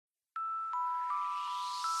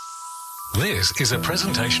This is a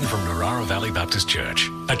presentation from Narara Valley Baptist Church,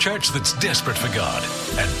 a church that's desperate for God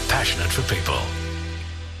and passionate for people.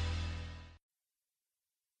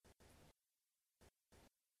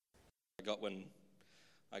 I got when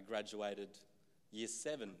I graduated year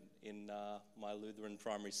 7 in my Lutheran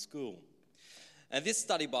primary school. And this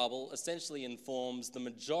study Bible essentially informs the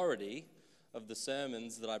majority of the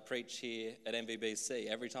sermons that I preach here at MVBC.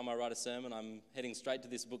 Every time I write a sermon, I'm heading straight to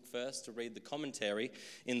this book first to read the commentary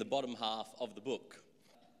in the bottom half of the book.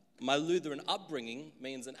 My Lutheran upbringing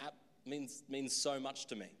means so much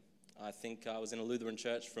to me. I think I was in a Lutheran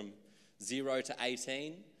church from 0 to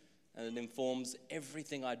 18, and it informs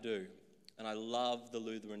everything I do. And I love the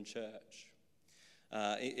Lutheran church.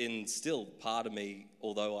 Still part of me,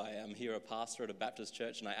 although I am here a pastor at a Baptist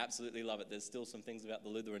church and I absolutely love it, there's still some things about the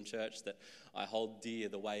Lutheran church that I hold dear,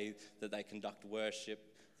 the way that they conduct worship,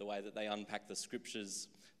 the way that they unpack the scriptures,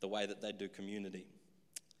 the way that they do community.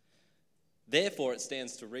 Therefore, it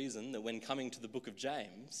stands to reason that when coming to the book of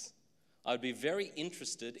James, I would be very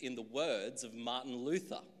interested in the words of Martin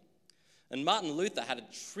Luther. And Martin Luther had a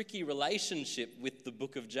tricky relationship with the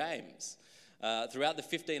book of James. Throughout the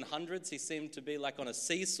 1500s, he seemed to be like on a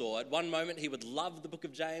seesaw. At one moment, he would love the book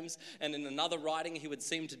of James, and in another writing, he would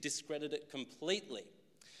seem to discredit it completely.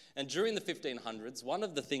 And during the 1500s, one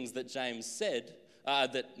of the things that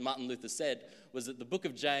that Martin Luther said, was that the book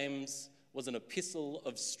of James was an epistle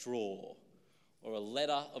of straw, or a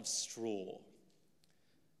letter of straw.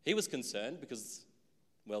 He was concerned because,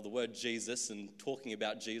 the word Jesus and talking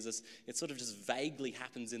about Jesus, it sort of just vaguely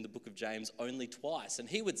happens in the book of James only twice. And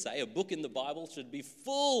he would say a book in the Bible should be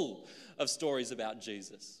full of stories about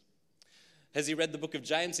Jesus. As he read the book of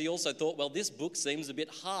James, he also thought, this book seems a bit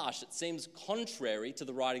harsh. It seems contrary to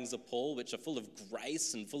the writings of Paul, which are full of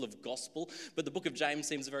grace and full of gospel. But the book of James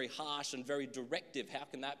seems very harsh and very directive. How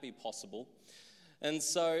can that be possible? And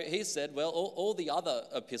so he said, all the other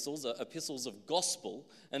epistles are epistles of gospel,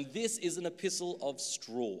 and this is an epistle of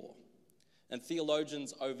straw. And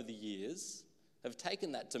theologians over the years have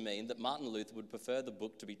taken that to mean that Martin Luther would prefer the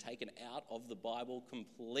book to be taken out of the Bible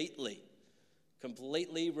completely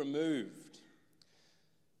removed.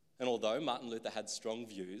 And although Martin Luther had strong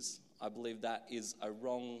views, I believe that is a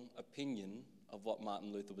wrong opinion of what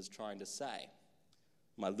Martin Luther was trying to say.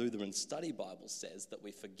 My Lutheran study Bible says that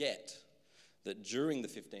we forget that during the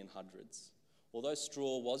 1500s, although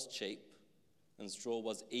straw was cheap and straw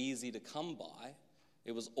was easy to come by,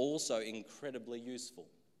 it was also incredibly useful.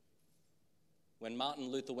 When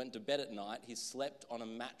Martin Luther went to bed at night, he slept on a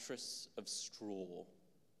mattress of straw.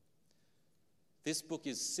 This book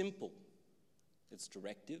is simple, it's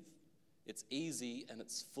directive, it's easy, and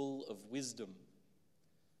it's full of wisdom.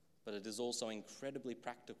 But it is also incredibly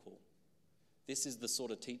practical. This is the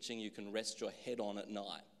sort of teaching you can rest your head on at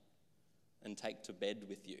night and take to bed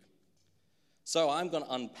with you. So I'm going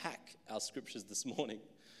to unpack our scriptures this morning.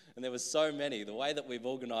 And there were so many. The way that we've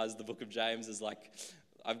organized the book of James is like,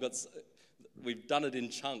 we've done it in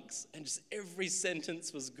chunks, and just every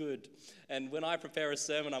sentence was good. And when I prepare a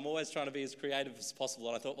sermon, I'm always trying to be as creative as possible.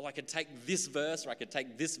 And I thought, I could take this verse, or I could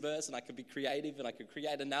take this verse, and I could be creative, and I could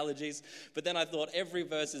create analogies. But then I thought every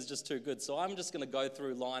verse is just too good. So I'm just going to go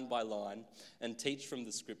through line by line and teach from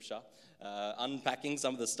the scripture, unpacking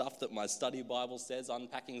some of the stuff that my study Bible says,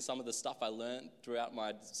 unpacking some of the stuff I learned throughout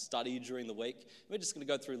my study during the week. We're just going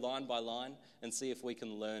to go through line by line and see if we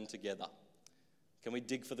can learn together. Can we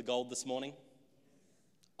dig for the gold this morning?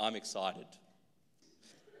 I'm excited.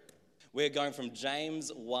 We're going from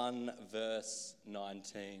James 1, verse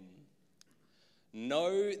 19.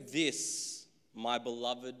 Know this, my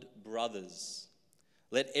beloved brothers.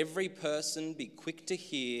 Let every person be quick to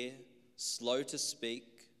hear, slow to speak,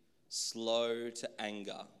 slow to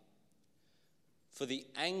anger. For the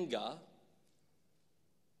anger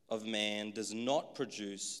of man does not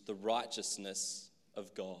produce the righteousness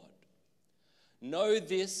of God. Know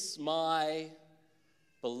this, my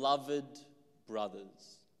beloved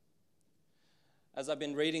brothers. As I've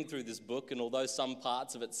been reading through this book, and although some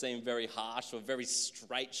parts of it seem very harsh or very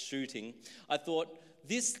straight shooting, I thought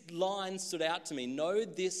this line stood out to me. Know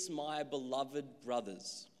this, my beloved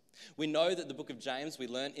brothers. We know that the book of James, we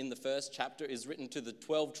learnt in the first chapter, is written to the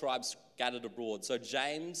 12 tribes scattered abroad. So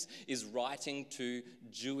James is writing to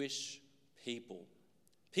Jewish people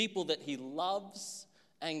that he loves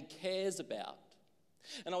and cares about.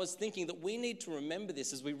 And I was thinking that we need to remember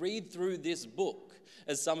this as we read through this book,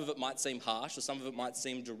 as some of it might seem harsh or some of it might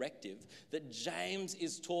seem directive, that James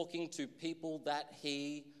is talking to people that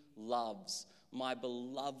he loves, my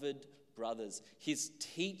beloved brothers. His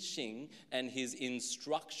teaching and his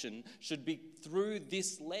instruction should be through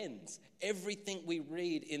this lens. Everything we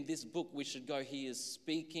read in this book, we should go, he is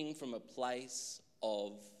speaking from a place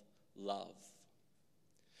of love.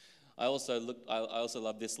 I also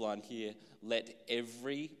love this line here, let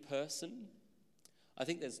every person. I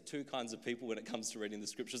think there's two kinds of people when it comes to reading the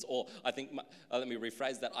scriptures, or let me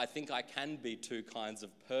rephrase that. I think I can be two kinds of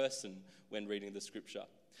person when reading the scripture.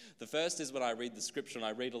 The first is when I read the scripture and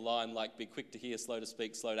I read a line like, be quick to hear, slow to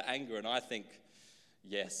speak, slow to anger, and I think,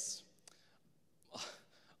 yes,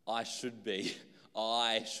 I should be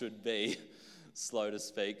slow to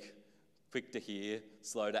speak, quick to hear,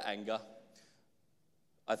 slow to anger.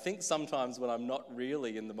 I think sometimes when I'm not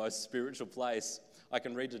really in the most spiritual place, I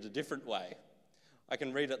can read it a different way. I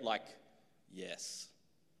can read it like, yes,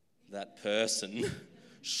 that person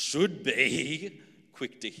should be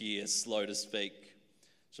quick to hear, slow to speak.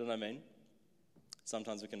 Do you know what I mean?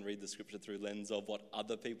 Sometimes we can read the scripture through the lens of what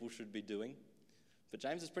other people should be doing. But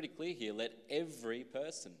James is pretty clear here. Let every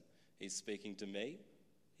person, he's speaking to me,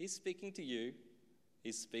 he's speaking to you,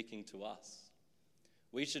 he's speaking to us.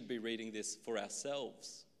 We should be reading this for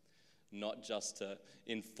ourselves, not just to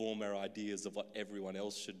inform our ideas of what everyone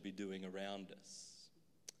else should be doing around us.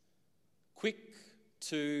 Quick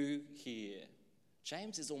to hear.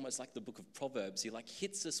 James is almost like the book of Proverbs. He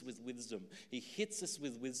hits us with wisdom. He hits us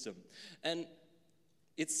with wisdom. And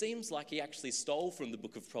it seems like he actually stole from the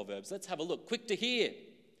book of Proverbs. Let's have a look. Quick to hear.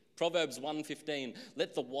 Proverbs 1:15.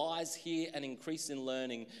 Let the wise hear and increase in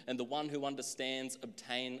learning, and the one who understands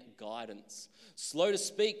obtain guidance. Slow to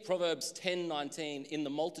speak. Proverbs 10:19. In the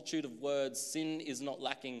multitude of words, sin is not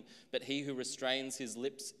lacking, but he who restrains his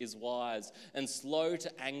lips is wise. And slow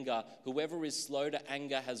to anger. Whoever is slow to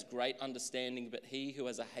anger has great understanding, but he who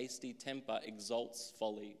has a hasty temper exalts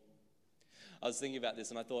folly. I was thinking about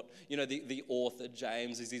this and I thought, the author,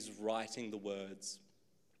 James, as he's writing the words.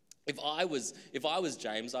 If I was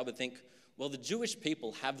James, I would think, well, the Jewish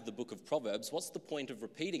people have the book of Proverbs. What's the point of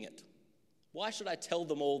repeating it? Why should I tell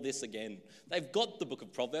them all this again? They've got the book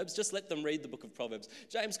of Proverbs. Just let them read the book of Proverbs.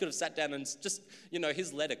 James could have sat down and just,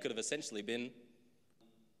 his letter could have essentially been,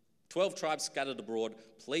 12 tribes scattered abroad,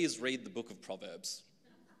 please read the book of Proverbs.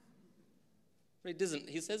 But he doesn't.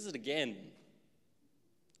 He says it again.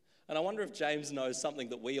 And I wonder if James knows something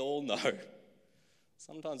that we all know.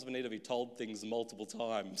 Sometimes we need to be told things multiple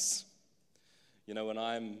times. When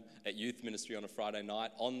I'm at youth ministry on a Friday night,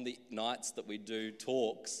 on the nights that we do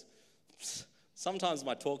talks, sometimes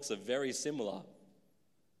my talks are very similar.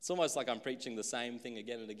 It's almost like I'm preaching the same thing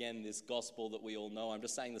again and again, this gospel that we all know. I'm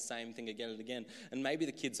just saying the same thing again and again. And maybe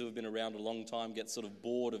the kids who have been around a long time get sort of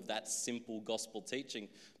bored of that simple gospel teaching.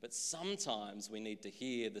 But sometimes we need to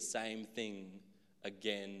hear the same thing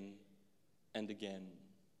again and again.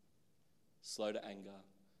 Slow to anger.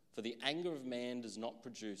 For the anger of man does not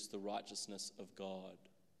produce the righteousness of God.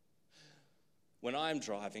 When I'm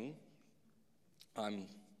driving, I'm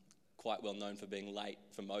quite well known for being late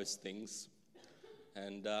for most things.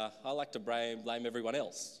 And I like to blame everyone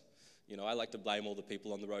else. I like to blame all the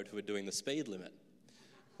people on the road who are doing the speed limit.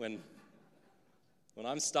 When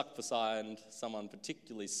I'm stuck beside someone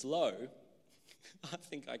particularly slow, I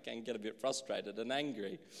think I can get a bit frustrated and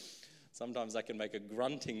angry. Sometimes I can make a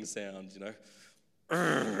grunting sound,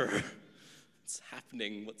 What's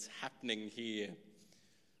happening here?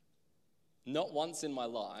 Not once in my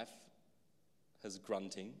life has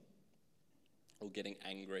grunting or getting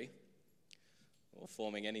angry or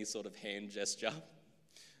forming any sort of hand gesture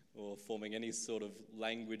or forming any sort of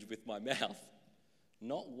language with my mouth,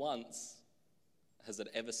 not once has it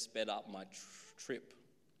ever sped up my trip.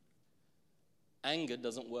 Anger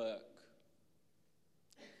doesn't work.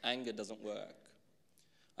 Anger doesn't work.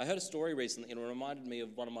 I heard a story recently and it reminded me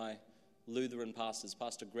of one of my Lutheran pastors,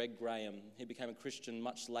 Pastor Greg Graham. He became a Christian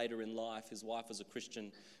much later in life. His wife was a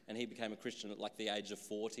Christian and he became a Christian at the age of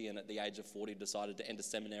 40, and at the age of 40 decided to enter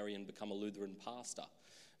seminary and become a Lutheran pastor.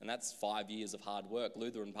 And that's 5 years of hard work.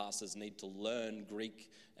 Lutheran pastors need to learn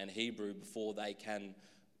Greek and Hebrew before they can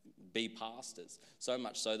be pastors. So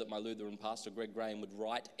much so that my Lutheran pastor, Greg Graham, would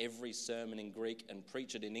write every sermon in Greek and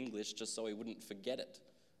preach it in English just so he wouldn't forget it.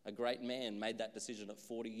 A great man made that decision at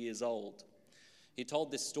 40 years old. He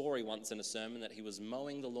told this story once in a sermon that he was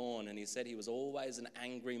mowing the lawn and he said he was always an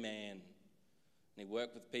angry man. And he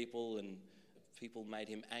worked with people and people made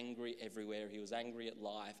him angry everywhere. He was angry at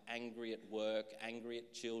life, angry at work, angry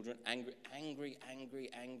at children, angry.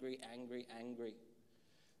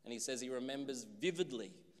 And he says he remembers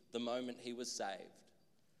vividly the moment he was saved.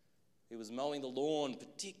 He was mowing the lawn,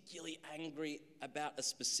 particularly angry about a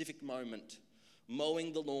specific moment.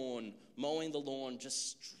 Mowing the lawn,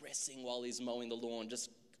 just stressing while he's mowing the lawn, just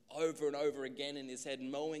over and over again in his head,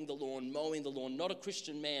 mowing the lawn, not a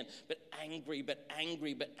Christian man, but angry.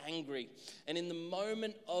 And in the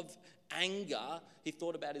moment of anger, he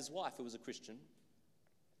thought about his wife, who was a Christian.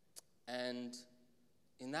 And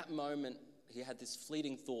in that moment, he had this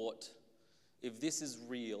fleeting thought, if this is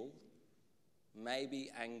real,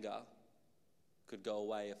 maybe anger could go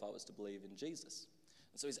away if I was to believe in Jesus.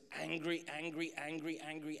 And so he's angry.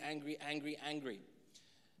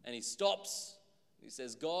 And he stops. He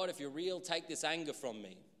says, God, if you're real, take this anger from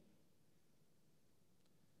me.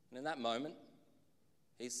 And in that moment,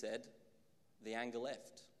 he said, the anger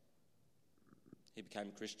left. He became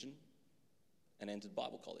a Christian and entered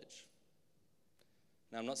Bible college.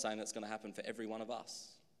 Now, I'm not saying that's going to happen for every one of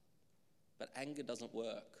us, but anger doesn't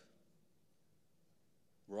work.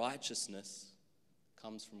 Righteousness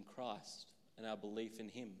comes from Christ and our belief in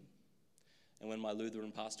him. And when my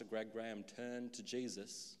Lutheran pastor, Greg Graham, turned to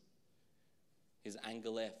Jesus, his anger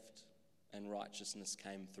left and righteousness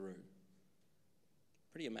came through.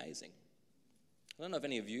 Pretty amazing. I don't know if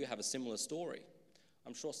any of you have a similar story.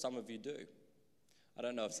 I'm sure some of you do. I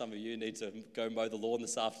don't know if some of you need to go mow the lawn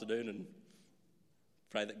this afternoon and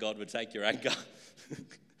pray that God would take your anger.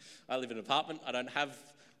 I live in an apartment. I don't have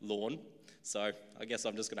lawn, so I guess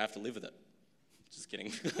I'm just going to have to live with it. Just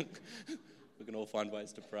kidding. We can all find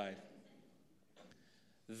ways to pray.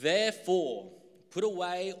 Therefore, put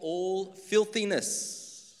away all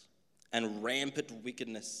filthiness and rampant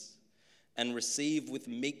wickedness, and receive with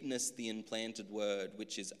meekness the implanted word,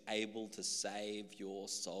 which is able to save your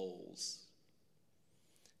souls.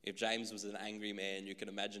 If James was an angry man, you can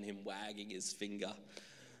imagine him wagging his finger.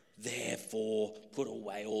 Therefore, put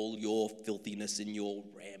away all your filthiness and your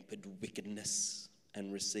rampant wickedness,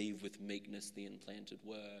 and receive with meekness the implanted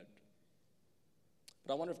word.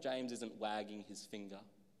 But I wonder if James isn't wagging his finger.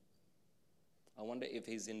 I wonder if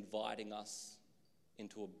he's inviting us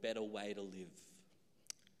into a better way to live.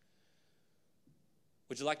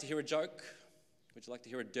 Would you like to hear a joke? Would you like to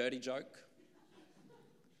hear a dirty joke?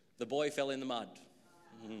 The boy fell in the mud.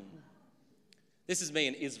 This is me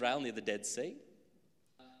in Israel near the Dead Sea,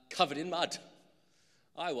 covered in mud.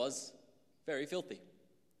 I was very filthy.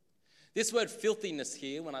 This word filthiness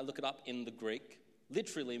here, when I look it up in the Greek,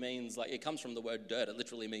 literally means, like, it comes from the word dirt. It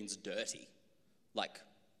literally means dirty, like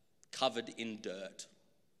covered in dirt.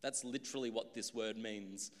 That's literally what this word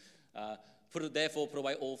means. Therefore, put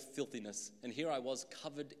away all filthiness. And here I was,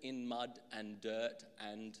 covered in mud and dirt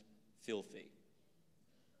and filthy.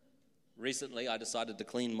 Recently, I decided to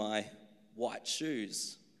clean my white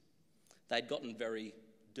shoes. They'd gotten very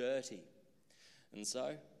dirty. And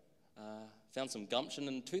so, found some gumption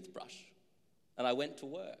and a toothbrush. And I went to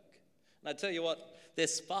work. And I tell you what, they're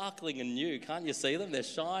sparkling and new. Can't you see them? They're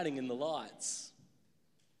shining in the lights.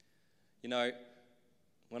 You know,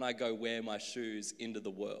 when I go wear my shoes into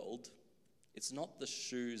the world, it's not the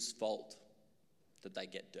shoes' fault that they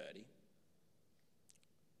get dirty.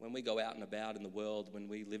 When we go out and about in the world, when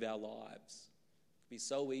we live our lives, it'd be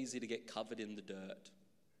so easy to get covered in the dirt.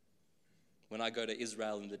 When I go to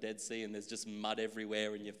Israel and the Dead Sea and there's just mud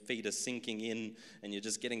everywhere and your feet are sinking in and you're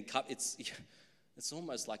just getting cut, it's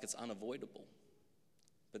almost like it's unavoidable.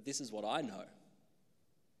 But this is what I know.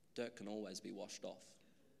 Dirt can always be washed off.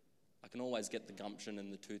 I can always get the gumption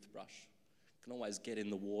and the toothbrush. I can always get in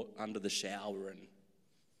the water, under the shower and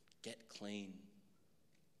get clean.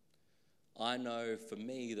 I know for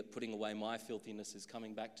me that putting away my filthiness is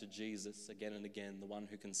coming back to Jesus again and again, the one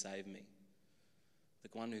who can save me, the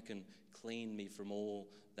one who can clean me from all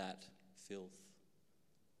that filth.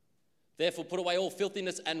 Therefore, put away all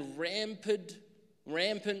filthiness and rampant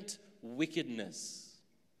wickedness.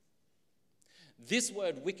 This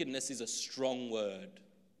word wickedness is a strong word.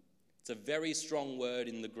 It's a very strong word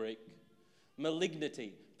in the Greek.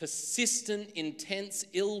 Malignity, persistent, intense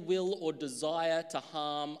ill will or desire to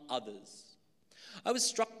harm others. I was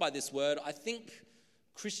struck by this word. I think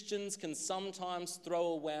Christians can sometimes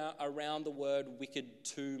throw around the word wicked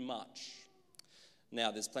too much.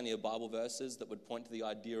 Now, there's plenty of Bible verses that would point to the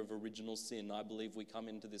idea of original sin. I believe we come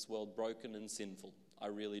into this world broken and sinful. I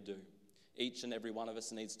really do. Each and every one of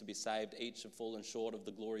us needs to be saved. Each have fallen short of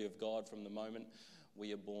the glory of God from the moment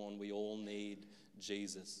we are born. We all need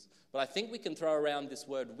Jesus. But I think we can throw around this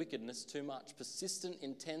word wickedness too much. Persistent,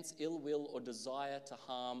 intense ill will or desire to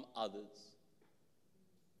harm others.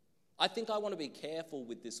 I think I want to be careful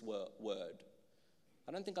with this word.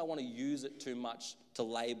 I don't think I want to use it too much to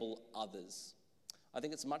label others. I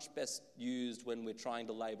think it's much best used when we're trying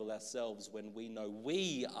to label ourselves, when we know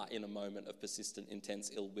we are in a moment of persistent, intense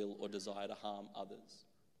ill will or desire to harm others.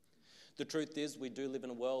 The truth is, we do live in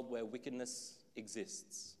a world where wickedness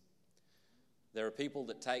exists. There are people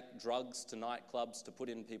that take drugs to nightclubs to put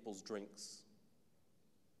in people's drinks.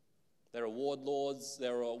 There are warlords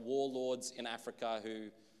in Africa who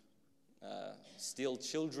steal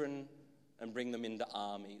children and bring them into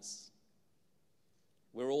armies.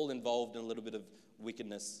 We're all involved in a little bit of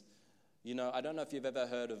wickedness. You know, I don't know if you've ever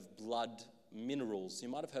heard of blood minerals. You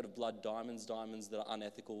might have heard of blood diamonds that are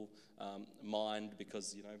unethical, mined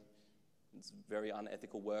because, you know, it's very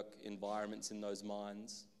unethical work environments in those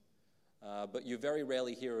mines. But you very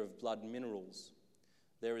rarely hear of blood minerals.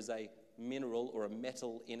 There is a mineral or a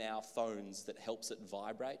metal in our phones that helps it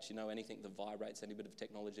vibrate. You know, anything that vibrates, any bit of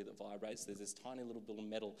technology that vibrates, there's this tiny little bit of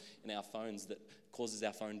metal in our phones that causes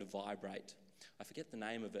our phone to vibrate. I forget the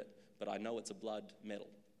name of it, but I know it's a blood metal,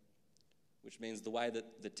 which means the way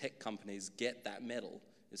that the tech companies get that metal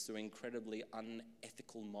is through incredibly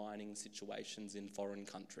unethical mining situations in foreign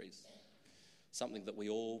countries, something that we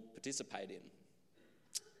all participate in.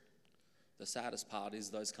 The saddest part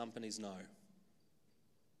is those companies know.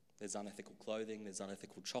 There's unethical clothing, there's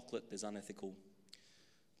unethical chocolate, there's unethical...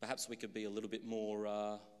 Perhaps we could be a little bit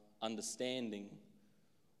more understanding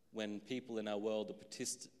when people in our world are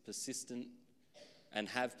persistent and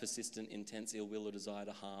have persistent, intense ill will or desire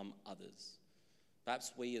to harm others.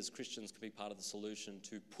 Perhaps we as Christians can be part of the solution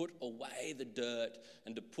to put away the dirt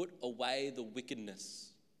and to put away the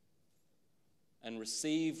wickedness and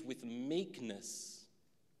receive with meekness,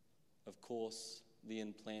 of course,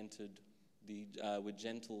 with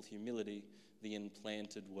gentle humility, the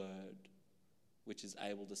implanted word, which is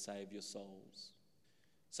able to save your souls.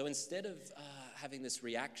 So instead of having this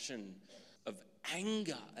reaction of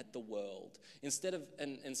anger at the world, instead of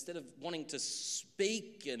wanting to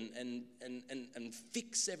speak and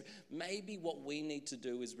fix everything, maybe what we need to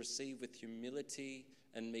do is receive with humility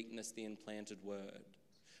and meekness the implanted word.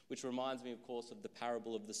 Which reminds me, of course, of the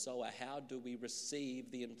parable of the sower. How do we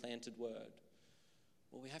receive the implanted word?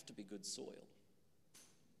 Well, we have to be good soil.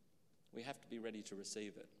 We have to be ready to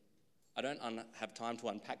receive it. I don't have time to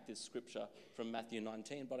unpack this scripture from Matthew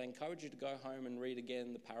 19, but I encourage you to go home and read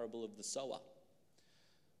again the parable of the sower.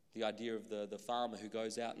 The idea of the farmer who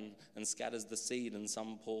goes out and scatters the seed, and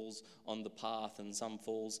some falls on the path, and some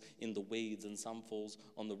falls in the weeds, and some falls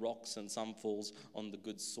on the rocks, and some falls on the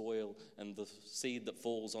good soil. And the seed that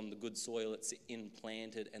falls on the good soil, it's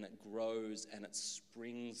implanted and it grows and it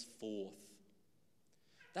springs forth.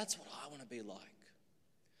 That's what I want to be like.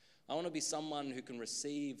 I want to be someone who can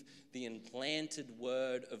receive the implanted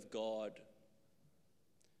word of God,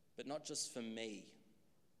 but not just for me.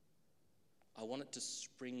 I want it to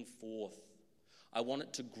spring forth. I want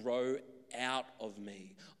it to grow out of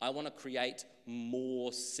me. I want to create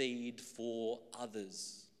more seed for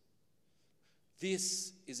others.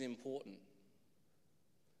 This is important.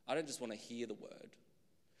 I don't just want to hear the word.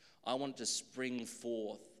 I want it to spring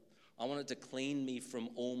forth. I want it to clean me from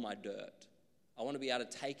all my dirt. I want to be able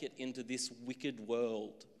to take it into this wicked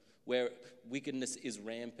world where wickedness is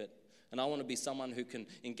rampant. And I want to be someone who can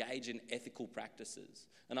engage in ethical practices.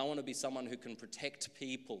 And I want to be someone who can protect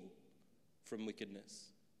people from wickedness.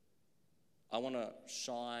 I want to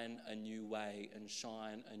shine a new way and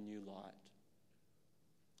shine a new light.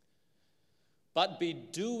 But be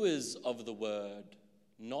doers of the word,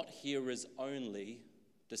 not hearers only,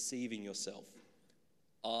 deceiving yourself.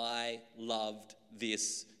 I loved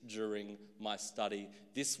this during my study.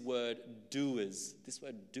 This word doers.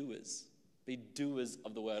 Be doers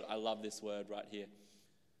of the word. I love this word right here.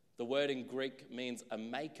 The word in Greek means a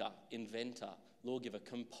maker, inventor, lawgiver,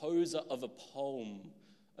 composer of a poem,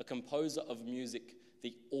 a composer of music,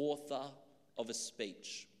 the author of a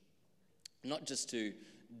speech. Not just to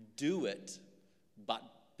do it, but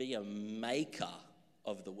be a maker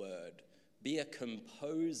of the word. Be a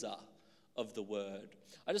composer of the word.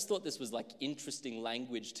 I just thought this was like interesting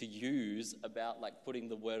language to use about like putting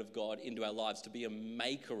the word of God into our lives, to be a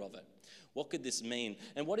maker of it. What could this mean?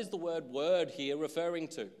 And what is the word here referring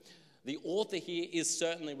to? The author here is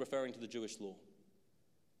certainly referring to the Jewish law.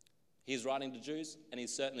 He's writing to Jews, and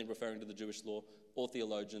he's certainly referring to the Jewish law.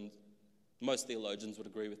 Most theologians would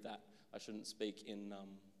agree with that. I shouldn't speak in, what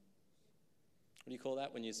do you call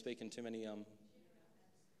that when you speak in too many...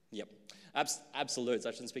 Yep, absolutes.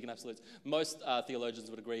 I shouldn't speak in absolutes. Most theologians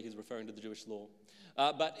would agree he's referring to the Jewish law.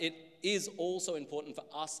 But it is also important for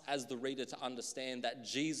us as the reader to understand that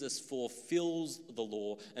Jesus fulfills the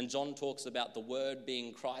law. And John talks about the word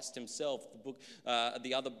being Christ himself.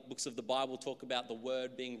 The other books of the Bible talk about the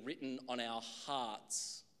word being written on our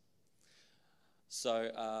hearts.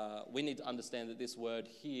 So we need to understand that this word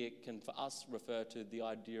here can, for us, refer to the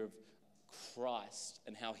idea of Christ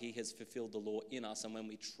and how he has fulfilled the law in us. And when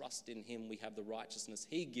we trust in him, we have the righteousness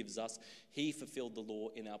he gives us. He fulfilled the law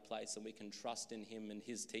in our place, and we can trust in him and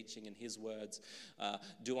his teaching and his words.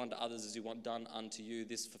 Do unto others as you want done unto you.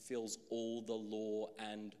 This fulfills all the law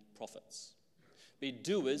and prophets. Be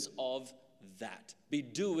doers of that. Be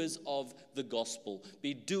doers of the gospel.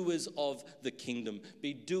 Be doers of the kingdom.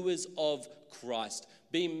 Be doers of Christ.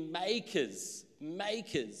 Be makers.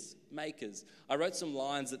 I wrote some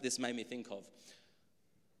lines that this made me think of.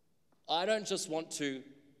 I don't just want to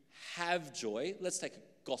have joy. Let's take a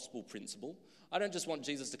gospel principle. I don't just want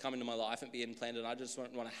Jesus to come into my life and be implanted. I just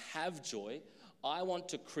want to have joy. I want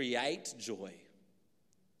to create joy.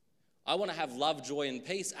 I want to have love, joy, and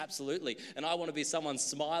peace, absolutely. And I want to be someone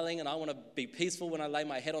smiling, and I want to be peaceful when I lay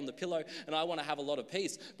my head on the pillow, and I want to have a lot of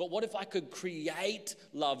peace. But what if I could create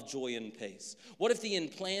love, joy, and peace? What if the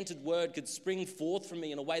implanted word could spring forth from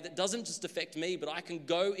me in a way that doesn't just affect me, but I can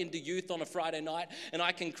go into youth on a Friday night, and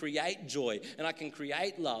I can create joy, and I can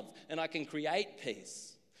create love, and I can create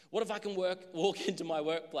peace? What if I can walk into my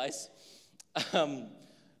workplace?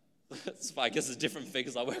 I guess it's different for me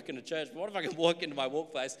because I work in a church. But what if I can walk into my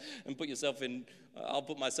workplace and I'll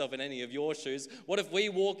put myself in any of your shoes. What if we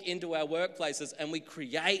walk into our workplaces and we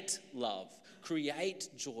create love, create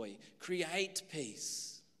joy, create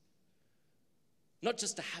peace? Not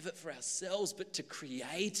just to have it for ourselves, but to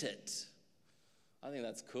create it. I think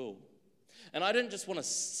that's cool. And I don't just want to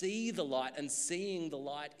see the light, and seeing the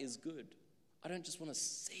light is good. I don't just want to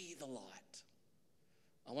see the light.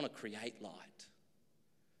 I want to create light.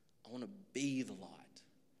 I want to be the light.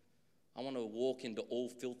 I want to walk into all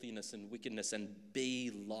filthiness and wickedness and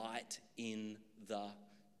be light in the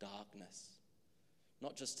darkness.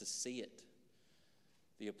 Not just to see it.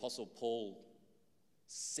 The Apostle Paul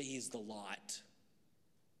sees the light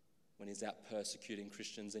when he's out persecuting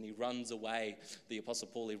Christians, and he runs away. The Apostle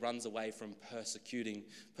Paul, he runs away from persecuting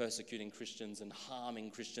Christians and harming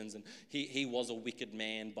Christians. And he was a wicked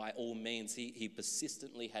man by all means. He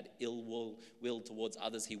persistently had ill will towards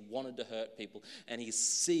others. He wanted to hurt people, and he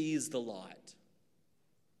sees the light.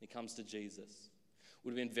 He comes to Jesus. It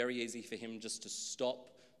would have been very easy for him just to stop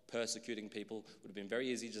persecuting people. It would have been very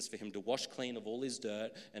easy just for him to wash clean of all his dirt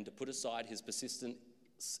and to put aside his persistent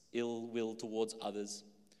ill will towards others.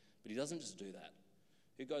 But he doesn't just do that.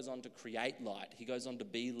 He goes on to create light. He goes on to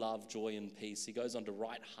be love, joy, and peace. He goes on to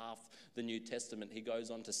write half the New Testament. He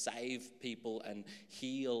goes on to save people and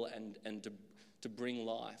heal and to bring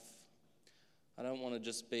life. I don't want to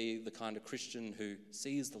just be the kind of Christian who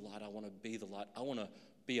sees the light. I want to be the light. I want to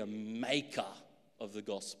be a maker of the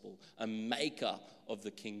gospel, a maker of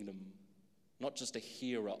the kingdom, not just a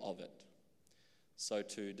hearer of it. So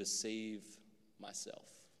to deceive myself.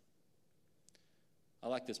 I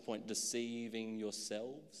like this point, deceiving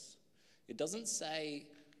yourselves. It doesn't say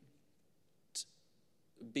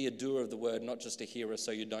be a doer of the word, not just a hearer, so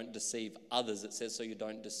you don't deceive others. It says so you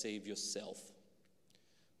don't deceive yourself.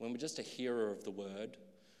 When we're just a hearer of the word,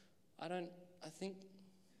 I think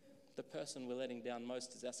the person we're letting down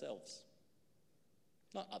most is ourselves.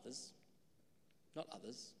 Not others,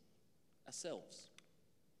 ourselves.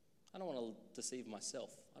 I don't want to deceive myself.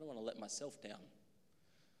 I don't want to let myself down.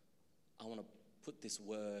 I want to put this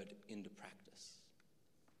word into practice.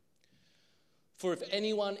 For if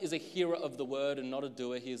anyone is a hearer of the word and not a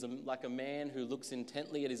doer, he is like a man who looks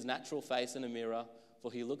intently at his natural face in a mirror,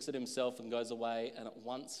 for he looks at himself and goes away and at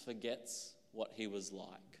once forgets what he was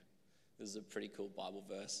like. This is a pretty cool Bible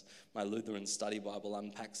verse. My Lutheran study Bible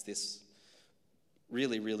unpacks this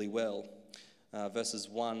really, really well. Verses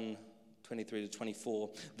 1:23 to 24.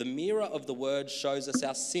 The mirror of the word shows us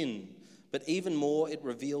our sin, but even more, it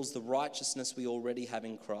reveals the righteousness we already have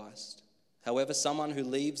in Christ. However, someone who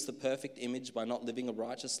leaves the perfect image by not living a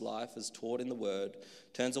righteous life as taught in the word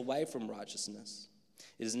turns away from righteousness.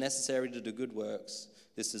 It is necessary to do good works.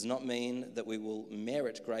 This does not mean that we will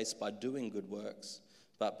merit grace by doing good works,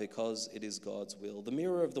 but because it is God's will. The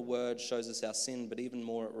mirror of the word shows us our sin, but even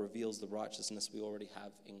more, it reveals the righteousness we already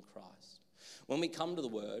have in Christ. When we come to the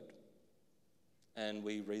word, and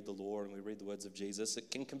we read the law and we read the words of Jesus,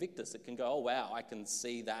 it can convict us. It can go, oh wow, I can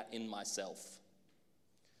see that in myself.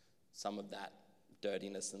 Some of that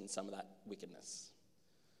dirtiness and some of that wickedness.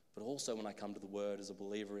 But also when I come to the word as a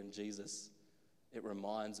believer in Jesus, it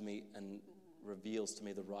reminds me and reveals to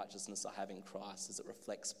me the righteousness I have in Christ as it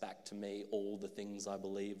reflects back to me all the things I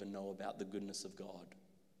believe and know about the goodness of God.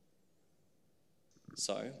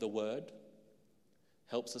 So the word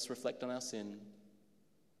helps us reflect on our sin,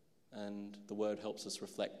 and the word helps us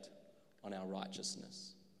reflect on our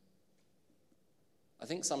righteousness. I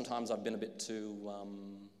think sometimes I've been a bit too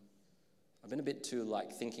I've been a bit too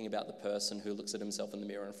thinking about the person who looks at himself in the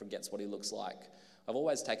mirror and forgets what he looks like. I've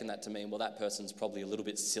always taken that to mean, well, that person's probably a little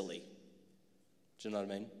bit silly. Do you know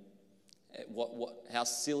what I mean? How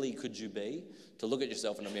silly could you be to look at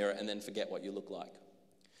yourself in a mirror and then forget what you look like?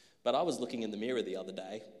 But I was looking in the mirror the other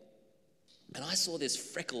day and I saw this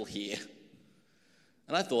freckle here.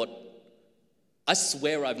 And I thought, I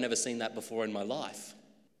swear I've never seen that before in my life.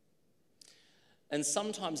 And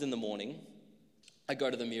sometimes in the morning, I go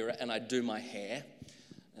to the mirror and I do my hair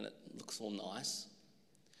and it looks all nice.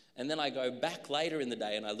 And then I go back later in the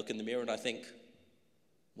day and I look in the mirror and I think,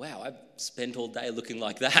 wow, I've spent all day looking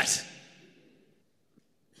like that.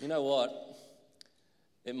 You know what?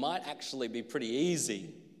 It might actually be pretty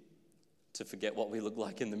easy to forget what we look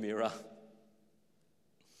like in the mirror.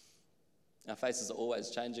 Our faces are always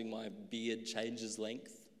changing. My beard changes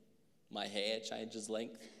length. My hair changes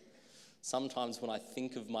length. Sometimes when I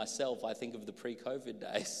think of myself, I think of the pre-COVID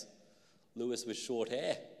days. Lewis with short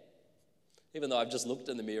hair. Even though I've just looked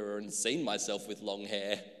in the mirror and seen myself with long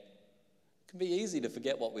hair, it can be easy to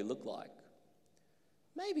forget what we look like.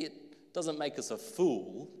 Maybe it doesn't make us a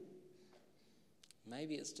fool.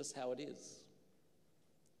 Maybe it's just how it is.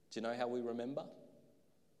 Do you know how we remember?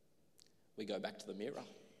 We go back to the mirror.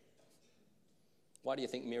 Why do you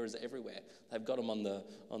think mirrors are everywhere? They've got them on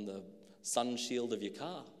the sun shield of your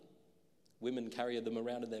car. Women carry them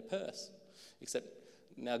around in their purse. Except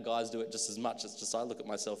now guys do it just as much. It's just I look at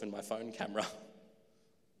myself in my phone camera.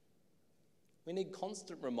 We need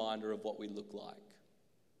constant reminder of what we look like.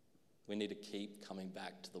 We need to keep coming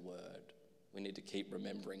back to the Word. We need to keep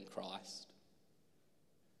remembering Christ.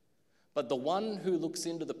 But the one who looks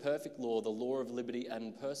into the perfect law, the law of liberty,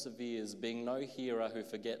 and perseveres, being no hearer who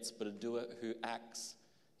forgets, but a doer who acts,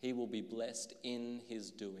 he will be blessed in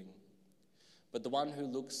his doing. But the one who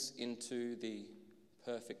looks into the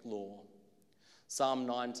perfect law. Psalm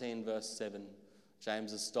 19, verse 7.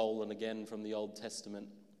 James has stolen again from the Old Testament.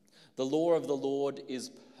 The law of the Lord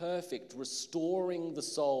is perfect, restoring the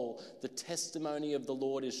soul. The testimony of the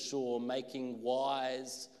Lord is sure, making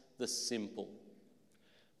wise the simple.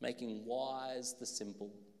 Making wise the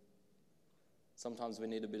simple. Sometimes we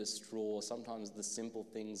need a bit of straw. Sometimes the simple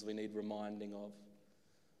things we need reminding of.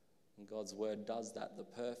 And God's word does that, the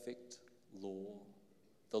perfect law.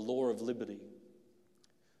 The law of liberty.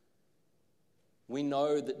 We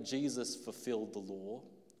know that Jesus fulfilled the law.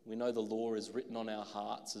 We know the law is written on our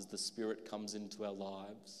hearts as the Spirit comes into our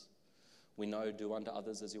lives. We know, do unto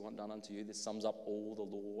others as you want done unto you. This sums up all the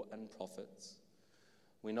law and prophets.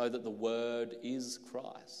 We know that the Word is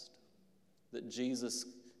Christ, that Jesus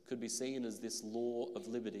could be seen as this law of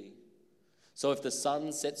liberty. So if the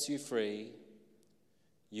Son sets you free,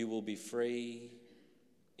 you will be free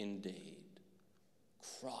indeed.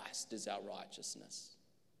 Christ is our righteousness.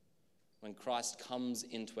 When Christ comes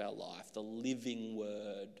into our life, the living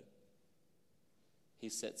Word, he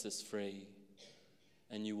sets us free,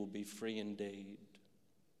 and you will be free indeed.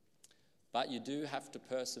 But you do have to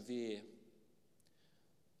persevere.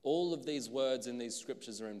 All of these words in these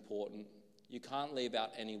scriptures are important. You can't leave out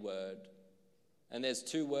any word. And there's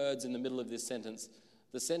two words in the middle of this sentence.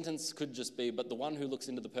 The sentence could just be, but the one who looks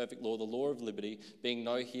into the perfect law, the law of liberty, being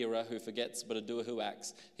no hearer who forgets, but a doer who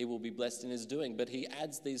acts, he will be blessed in his doing. But he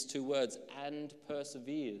adds these two words, and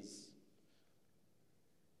perseveres.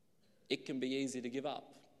 It can be easy to give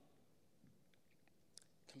up.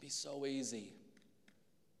 It can be so easy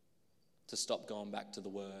to stop going back to the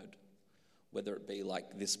word. Whether it be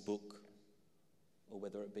like this book or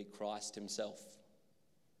whether it be Christ himself.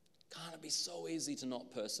 Can't it be so easy to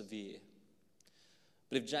not persevere?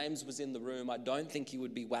 But if James was in the room, I don't think he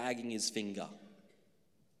would be wagging his finger.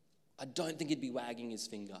 I don't think he'd be wagging his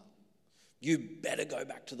finger. You better go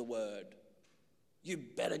back to the word. You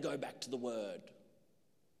better go back to the word.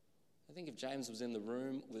 I think if James was in the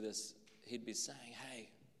room with us, he'd be saying, hey,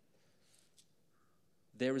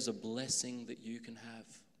 there is a blessing that you can have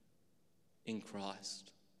in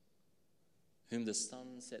Christ. Whom the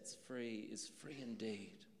Son sets free is free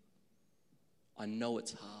indeed. I know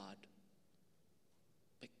it's hard,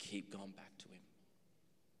 but keep going back to him.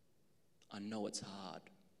 I know it's hard,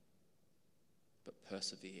 but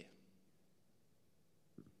persevere.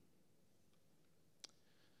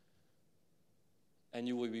 And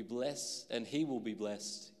you will be blessed, and he will be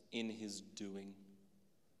blessed in his doing.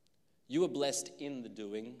 You are blessed in the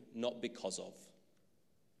doing, not because of.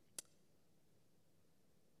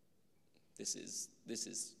 This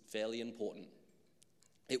is fairly important.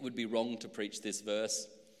 It would be wrong to preach this verse.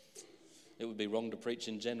 It would be wrong to preach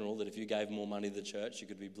in general that if you gave more money to the church, you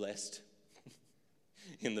could be blessed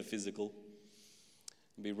in the physical.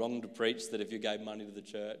 It would be wrong to preach that if you gave money to the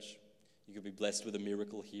church, you could be blessed with a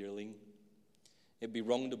miracle healing. It'd be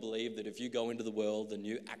wrong to believe that if you go into the world and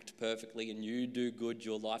you act perfectly and you do good,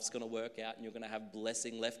 your life's going to work out and you're going to have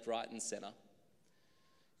blessing left, right, and center.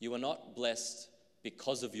 You are not blessed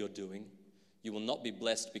because of your doing. You will not be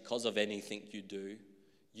blessed because of anything you do.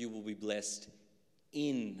 You will be blessed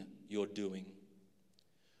in your doing.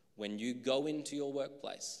 When you go into your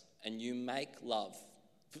workplace and you make love,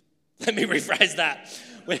 let me rephrase that.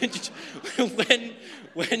 When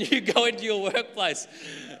you go into your workplace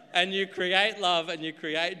and you create love and you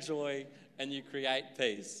create joy and you create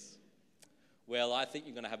peace, well, I think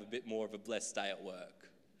you're going to have a bit more of a blessed day at work.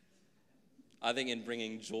 I think in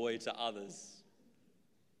bringing joy to others,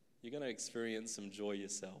 you're going to experience some joy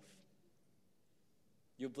yourself.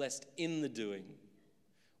 You're blessed in the doing.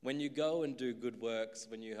 When you go and do good works,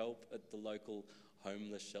 when you help at the local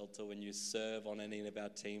homeless shelter, when you serve on any of our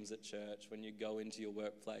teams at church, when you go into your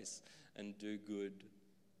workplace and do good,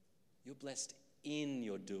 you're blessed in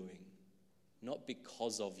your doing, not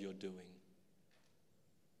because of your doing.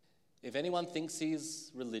 If anyone thinks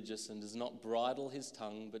he's religious and does not bridle his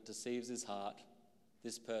tongue but deceives his heart,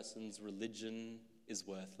 this person's religion is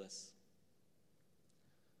worthless.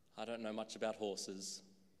 I don't know much about horses,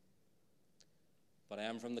 but I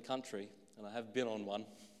am from the country and I have been on one.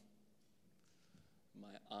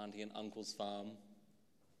 My auntie and uncle's farm.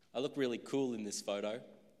 I look really cool in this photo,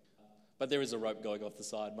 but there is a rope going off the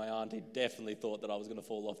side. My auntie definitely thought that I was going to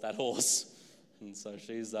fall off that horse, and so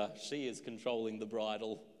she is controlling the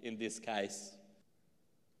bridle in this case.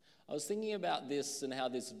 I was thinking about this and how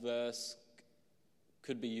this verse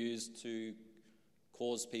could be used to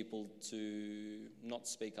cause people to not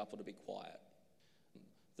speak up or to be quiet.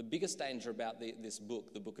 The biggest danger about this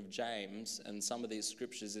book, the book of James, and some of these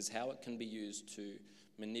scriptures is how it can be used to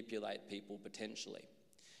manipulate people potentially.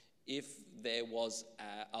 If there was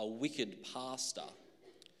a wicked pastor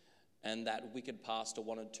and that wicked pastor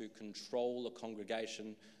wanted to control a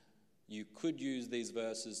congregation, you could use these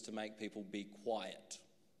verses to make people be quiet.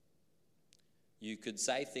 You could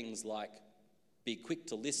say things like, be quick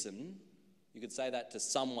to listen. You could say that to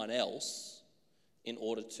someone else in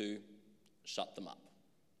order to shut them up.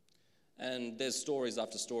 And there's stories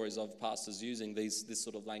after stories of pastors using this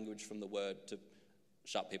sort of language from the word to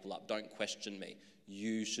shut people up. Don't question me.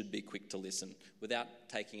 You should be quick to listen, without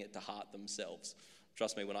taking it to heart themselves.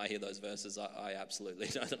 Trust me, when I hear those verses, I absolutely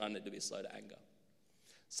know that I need to be slow to anger.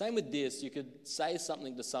 Same with this. You could say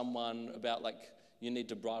something to someone about, like, you need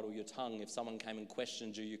to bridle your tongue. If someone came and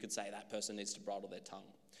questioned you, you could say that person needs to bridle their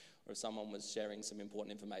tongue. Or if someone was sharing some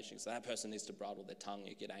important information, you could say that person needs to bridle their tongue.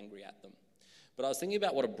 You get angry at them. But I was thinking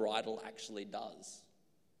about what a bridle actually does.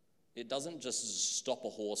 It doesn't just stop a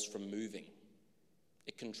horse from moving.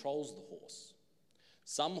 It controls the horse.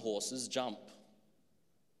 Some horses jump.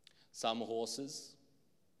 Some horses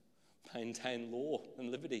maintain law and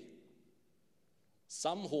liberty.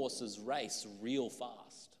 Some horses race real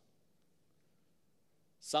fast.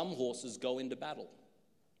 Some horses go into battle.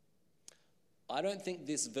 I don't think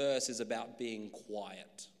this verse is about being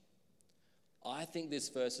quiet. I think this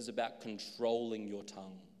verse is about controlling your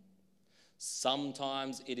tongue.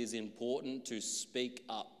 Sometimes it is important to speak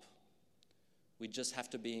up. We just have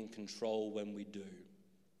to be in control when we do.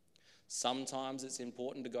 Sometimes it's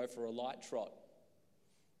important to go for a light trot,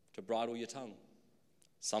 to bridle your tongue.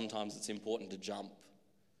 Sometimes it's important to jump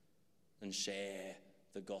and share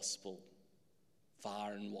the gospel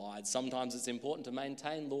far and wide. Sometimes it's important to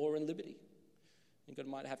maintain law and liberty. You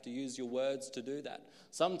might have to use your words to do that.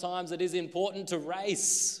 Sometimes it is important to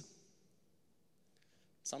race.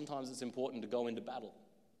 Sometimes it's important to go into battle.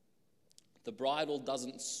 The bridle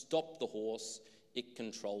doesn't stop the horse, it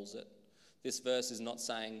controls it. This verse is not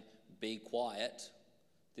saying, be quiet.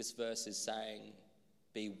 This verse is saying,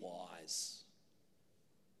 be wise.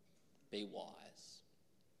 Be wise.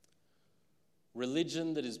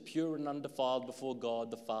 Religion that is pure and undefiled before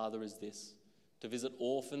God the Father is this: to visit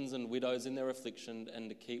orphans and widows in their affliction and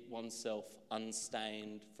to keep oneself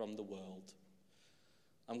unstained from the world.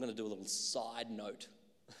 I'm going to do a little side note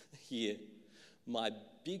here. My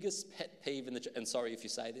biggest pet peeve in the church, and sorry if you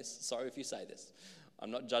say this, I'm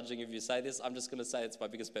not judging if you say this, I'm just going to say it's my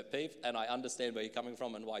biggest pet peeve, and I understand where you're coming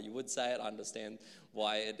from and why you would say it. I understand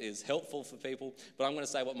why it is helpful for people, but I'm going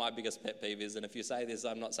to say what my biggest pet peeve is, and if you say this,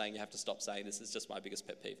 I'm not saying you have to stop saying this, it's just my biggest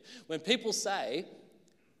pet peeve. When people say,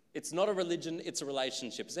 it's not a religion, it's a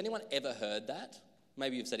relationship. Has anyone ever heard that?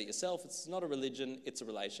 Maybe you've said it yourself. It's not a religion, it's a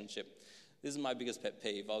relationship. This is my biggest pet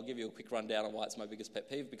peeve. I'll give you a quick rundown on why it's my biggest pet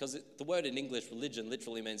peeve, because the word in English, religion,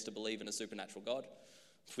 literally means to believe in a supernatural God,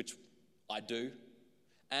 which I do.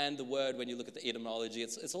 And the word, when you look at the etymology,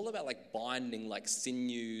 it's all about like binding, like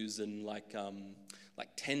sinews and like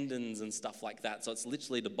tendons and stuff like that. So it's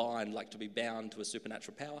literally to bind, like to be bound to a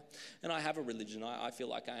supernatural power. And I have a religion. I feel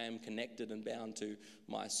like I am connected and bound to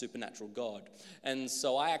my supernatural God. And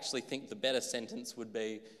so I actually think the better sentence would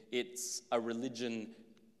be, it's a religion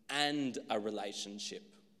and a relationship.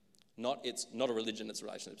 It's not a religion, it's a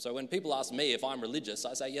relationship. So when people ask me if I'm religious,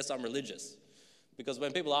 I say, yes, I'm religious. Because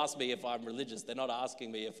when people ask me if I'm religious, they're not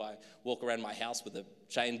asking me if I walk around my house with a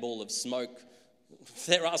chain ball of smoke.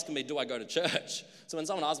 They're asking me, do I go to church? So when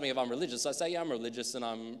someone asks me if I'm religious, I say, yeah, I'm religious, and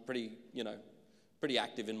I'm pretty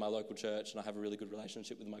active in my local church, and I have a really good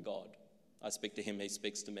relationship with my God. I speak to him, he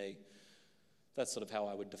speaks to me. That's sort of how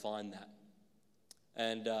I would define that.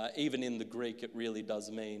 And even in the Greek, it really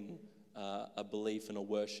does mean a belief and a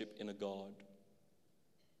worship in a God.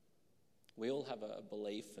 We all have a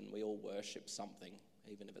belief and we all worship something,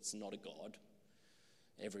 even if it's not a God.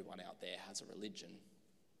 Everyone out there has a religion.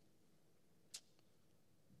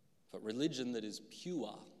 But religion that is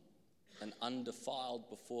pure and undefiled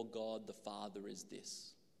before God the Father is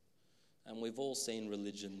this. And we've all seen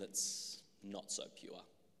religion that's not so pure.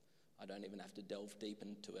 I don't even have to delve deep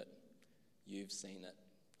into it. You've seen it.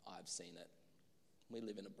 I've seen it. We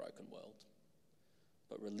live in a broken world.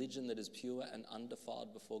 But religion that is pure and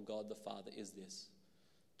undefiled before God the Father is this: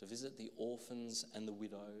 to visit the orphans and the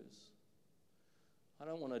widows. I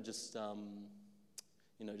don't want to just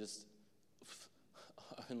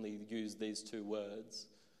only use these two words.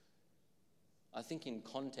 I think in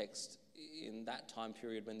context, in that time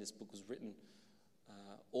period when this book was written,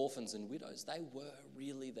 orphans and widows, they were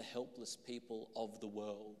really the helpless people of the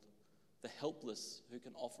world. The helpless who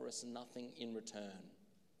can offer us nothing in return.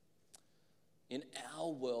 In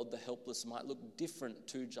our world, the helpless might look different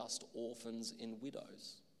to just orphans and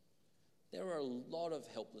widows. There are a lot of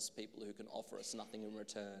helpless people who can offer us nothing in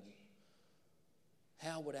return.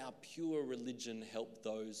 How would our pure religion help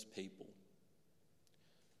those people?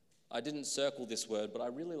 I didn't circle this word, but I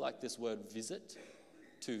really like this word visit,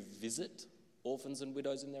 to visit orphans and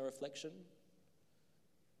widows in their affliction.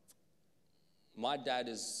 My dad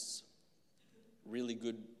is really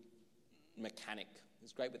good mechanic.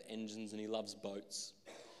 He's great with engines and he loves boats.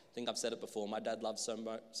 I think I've said it before. My dad loves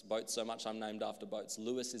boats so much I'm named after boats.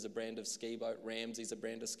 Lewis is a brand of ski boat. Ramsey's a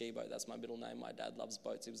brand of ski boat. That's my middle name. My dad loves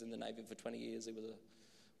boats. He was in the Navy for 20 years. He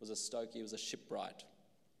was a stoker. He was a shipwright.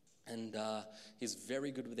 And he's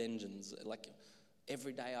very good with engines. Like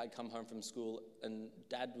every day I'd come home from school and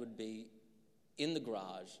Dad would be in the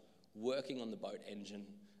garage working on the boat engine.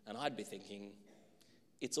 And I'd be thinking,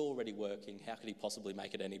 it's already working. How could he possibly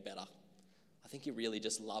make it any better? I think he really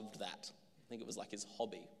just loved that. I think it was like his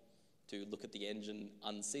hobby to look at the engine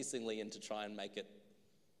unceasingly and to try and make it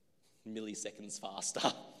milliseconds faster.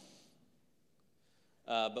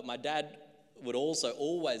 But my dad would also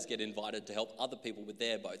always get invited to help other people with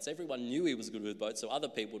their boats. Everyone knew he was good with boats, so other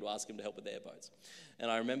people would ask him to help with their boats.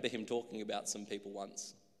 And I remember him talking about some people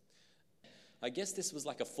once. I guess this was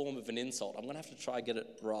like a form of an insult. I'm going to have to try and get it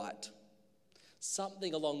right.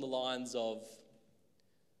 Something along the lines of,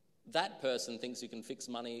 that person thinks you can fix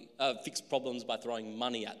problems by throwing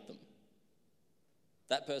money at them.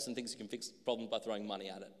 That person thinks you can fix problems by throwing money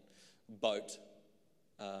at it. Boat,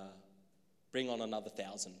 bring on another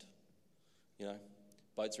 1,000.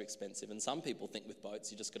 Boats are expensive. And some people think with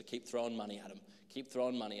boats, you just got to keep throwing money at them, keep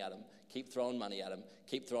throwing money at them, keep throwing money at them,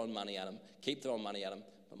 keep throwing money at them, keep throwing money at them.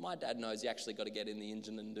 But my dad knows you actually got to get in the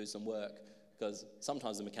engine and do some work, because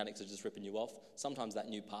sometimes the mechanics are just ripping you off. Sometimes that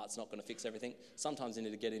new part's not going to fix everything. Sometimes you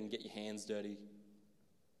need to get in and get your hands dirty.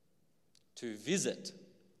 To visit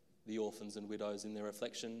the orphans and widows in their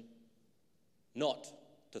affliction, not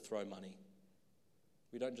to throw money.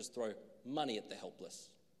 We don't just throw money at the helpless,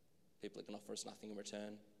 people that can offer us nothing in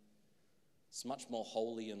return. It's much more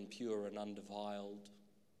holy and pure and undefiled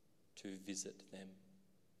to visit them.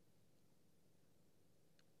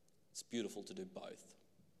 It's beautiful to do both.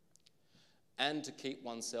 And to keep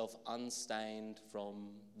oneself unstained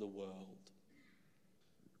from the world.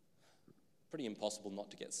 Pretty impossible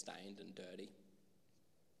not to get stained and dirty.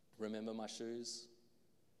 Remember my shoes?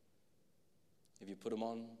 If you put them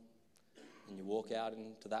on and you walk out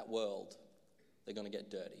into that world, they're going to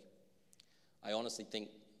get dirty. I honestly think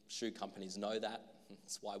shoe companies know that.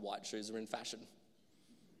 That's why white shoes are in fashion.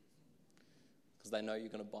 Because they know you're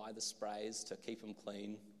going to buy the sprays to keep them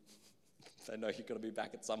clean. They know you're going to be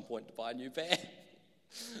back at some point to buy a new pair.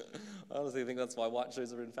 I honestly think that's why white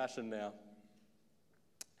shoes are in fashion now.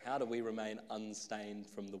 How do we remain unstained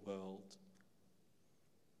from the world?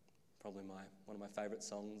 Probably one of my favourite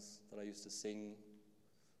songs that I used to sing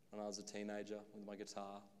when I was a teenager with my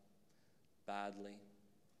guitar. Badly,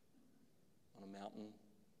 on a mountain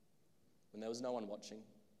when there was no one watching.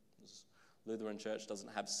 Lutheran church doesn't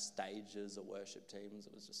have stages or worship teams.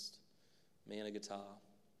 It was just me and a guitar.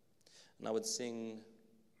 And I would sing,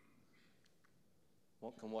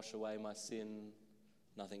 "What can wash away my sin?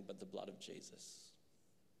 Nothing but the blood of Jesus."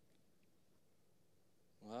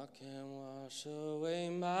 What can wash away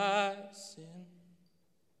my sin?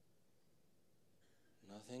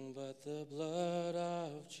 Nothing but the blood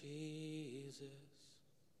of Jesus.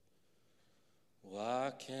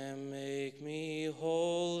 What can make me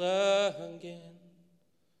whole again?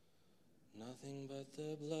 Nothing but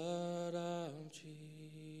the blood of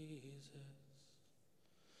Jesus.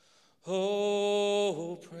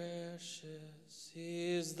 Oh, precious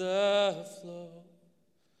is the flow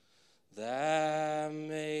that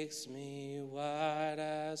makes me white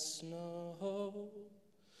as snow.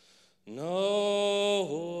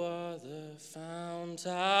 No other fount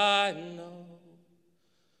I know.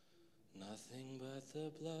 Nothing but the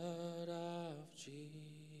blood of Jesus.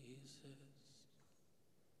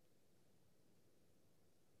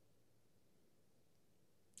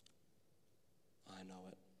 I know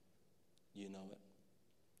it. You know it.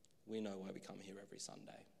 We know why we come here every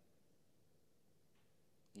Sunday.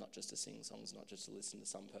 Not just to sing songs, not just to listen to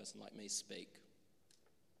some person like me speak.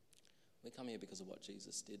 We come here because of what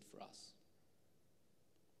Jesus did for us.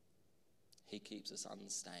 He keeps us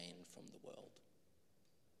unstained from the world.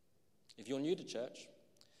 If you're new to church,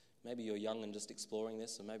 maybe you're young and just exploring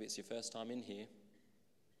this, or maybe it's your first time in here,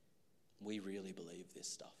 we really believe this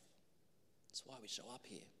stuff. That's why we show up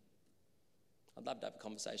here. I'd love to have a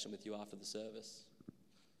conversation with you after the service.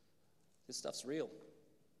 This stuff's real.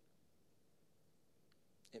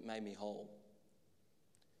 It made me whole.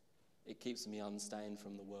 It keeps me unstained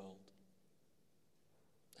from the world.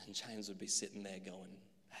 And James would be sitting there going,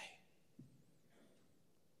 "Hey,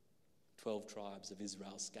 12 tribes of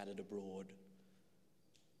Israel scattered abroad.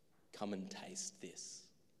 Come and taste this.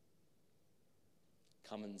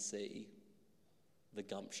 Come and see the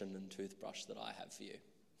gumption and toothbrush that I have for you."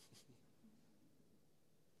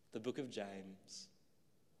 The book of James,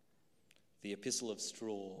 the epistle of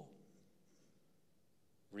straw,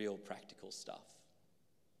 real practical stuff.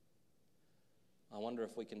 I wonder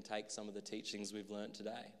if we can take some of the teachings we've learnt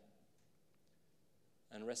today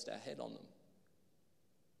and rest our head on them.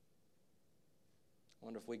 I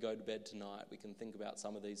wonder if we go to bed tonight, we can think about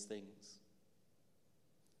some of these things.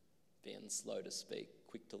 Being slow to speak,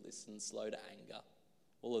 quick to listen, slow to anger.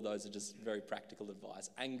 All of those are just very practical advice.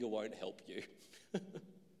 Anger won't help you.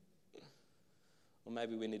 Or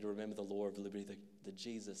maybe we need to remember the law of liberty, the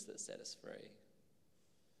Jesus that set us free.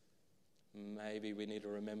 Maybe we need to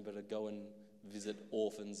remember to go and visit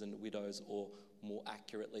orphans and widows, or more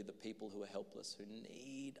accurately, the people who are helpless, who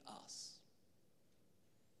need us.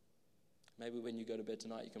 Maybe when you go to bed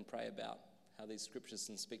tonight, you can pray about how these scriptures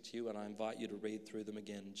can speak to you, and I invite you to read through them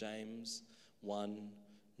again. James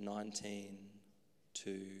 1:19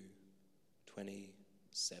 to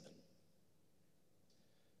 27.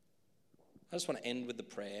 I just want to end with the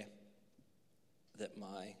prayer that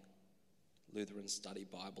my Lutheran Study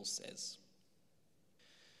Bible says.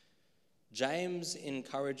 James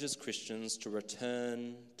encourages Christians to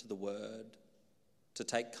return to the Word, to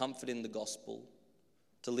take comfort in the gospel,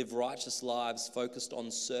 to live righteous lives focused on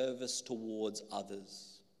service towards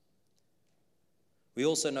others. We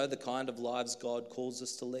also know the kind of lives God calls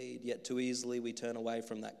us to lead, yet too easily we turn away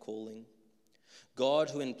from that calling.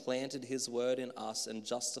 God, who implanted his word in us and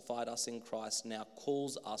justified us in Christ, now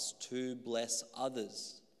calls us to bless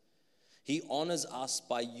others. He honors us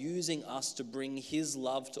by using us to bring his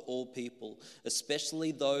love to all people,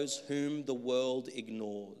 especially those whom the world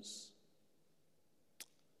ignores.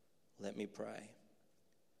 Let me pray.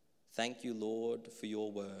 Thank you, Lord, for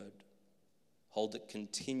your word. Hold it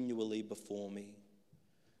continually before me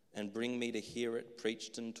and bring me to hear it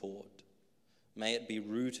preached and taught. May it be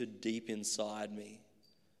rooted deep inside me,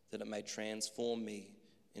 that it may transform me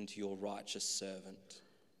into your righteous servant.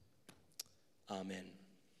 Amen.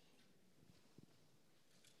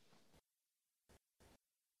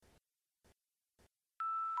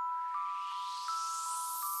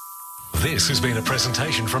 This has been a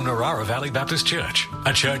presentation from Narara Valley Baptist Church,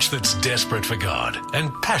 a church that's desperate for God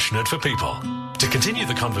and passionate for people. To continue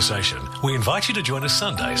the conversation, we invite you to join us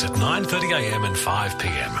Sundays at 9:30 a.m. and 5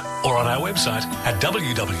 p.m. or on our website at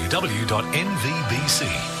www.nvbc.info.